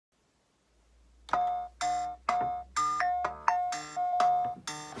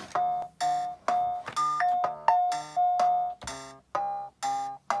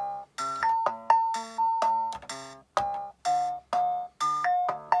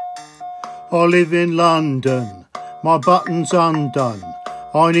I live in London, my button's undone.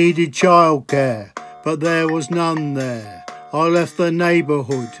 I needed childcare, but there was none there. I left the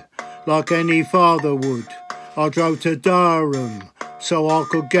neighbourhood like any father would. I drove to Durham so I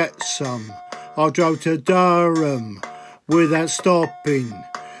could get some. I drove to Durham without stopping,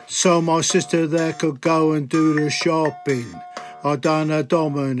 so my sister there could go and do the shopping. I done a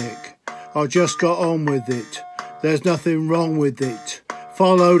Dominic, I just got on with it. There's nothing wrong with it.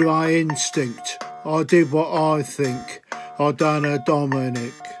 Followed my instinct, I did what I think. I done a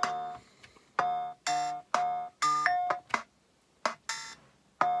Dominic.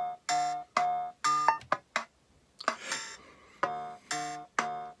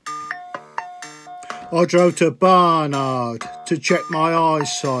 I drove to Barnard to check my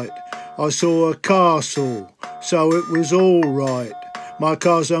eyesight. I saw a castle, so it was all right. My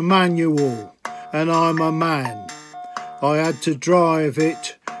car's a manual, and I'm a man. I had to drive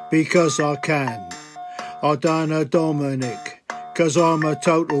it because I can. I done a Dominic, 'cause I'm a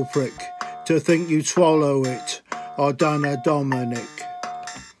total prick. To think you'd swallow it, I done a Dominic.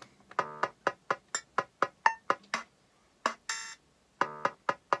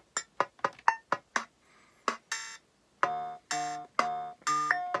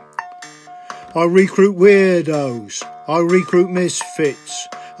 I recruit weirdos, I recruit misfits.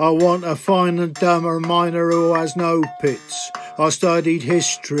 I want a fine and dumber miner who has no pits. I studied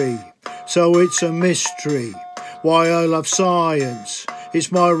history, so it's a mystery why I love science,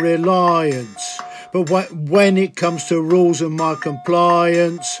 it's my reliance. But when it comes to rules and my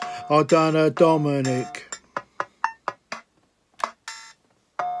compliance, I done a Dominic.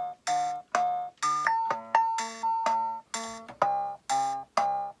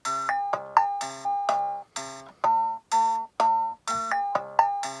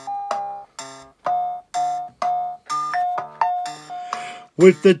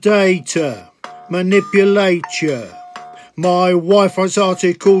 With the data, manipulate you. My wife writes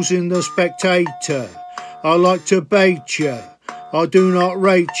articles in the Spectator. I like to bait you, I do not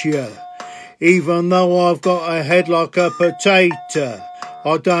rate you. Even though I've got a head like a potato,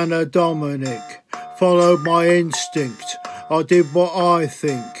 I done a Dominic. Followed my instinct, I did what I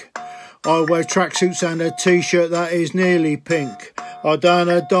think. I wear tracksuits and a t-shirt that is nearly pink. I done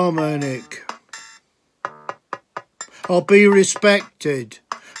a Dominic. I'll be respected,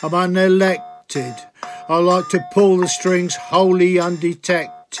 I'm unelected. I like to pull the strings wholly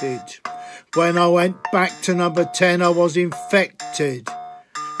undetected. When I went back to number 10 I was infected.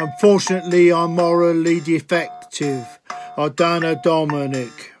 Unfortunately I'm morally defective. I done a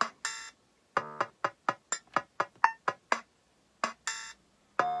Dominic.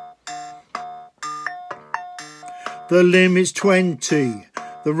 The limit's 20,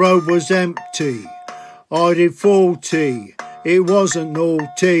 the road was empty. I did 40, it wasn't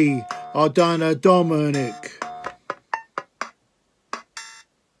naughty. I done a Dominic.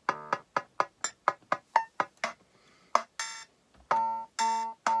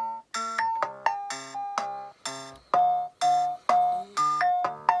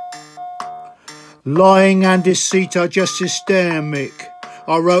 Lying and deceit are just systemic.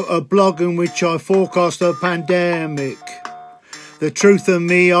 I wrote a blog in which I forecast a pandemic. The truth and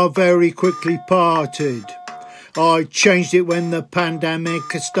me are very quickly parted. I changed it when the pandemic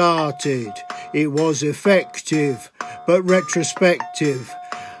started. It was effective, but retrospective.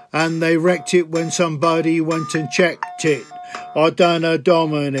 And they wrecked it when somebody went and checked it. I done a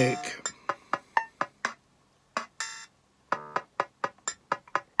Dominic.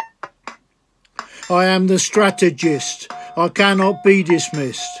 I am the strategist, I cannot be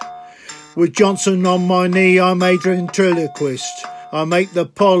dismissed. With Johnson on my knee, I'm a ventriloquist. I make the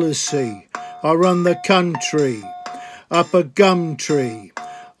policy, I run the country, up a gum tree.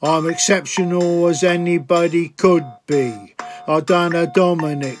 I'm exceptional as anybody could be. I done a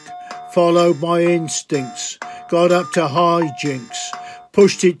Dominic, followed my instincts, got up to hijinks,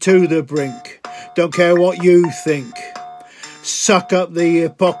 pushed it to the brink. Don't care what you think. Suck up the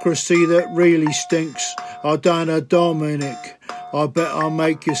hypocrisy that really stinks. I done a Dominic, I bet I'll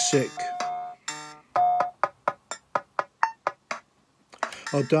make you sick.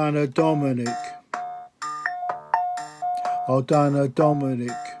 I done a Dominic. I done a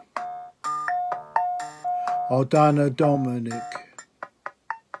Dominic. I done a Dominic.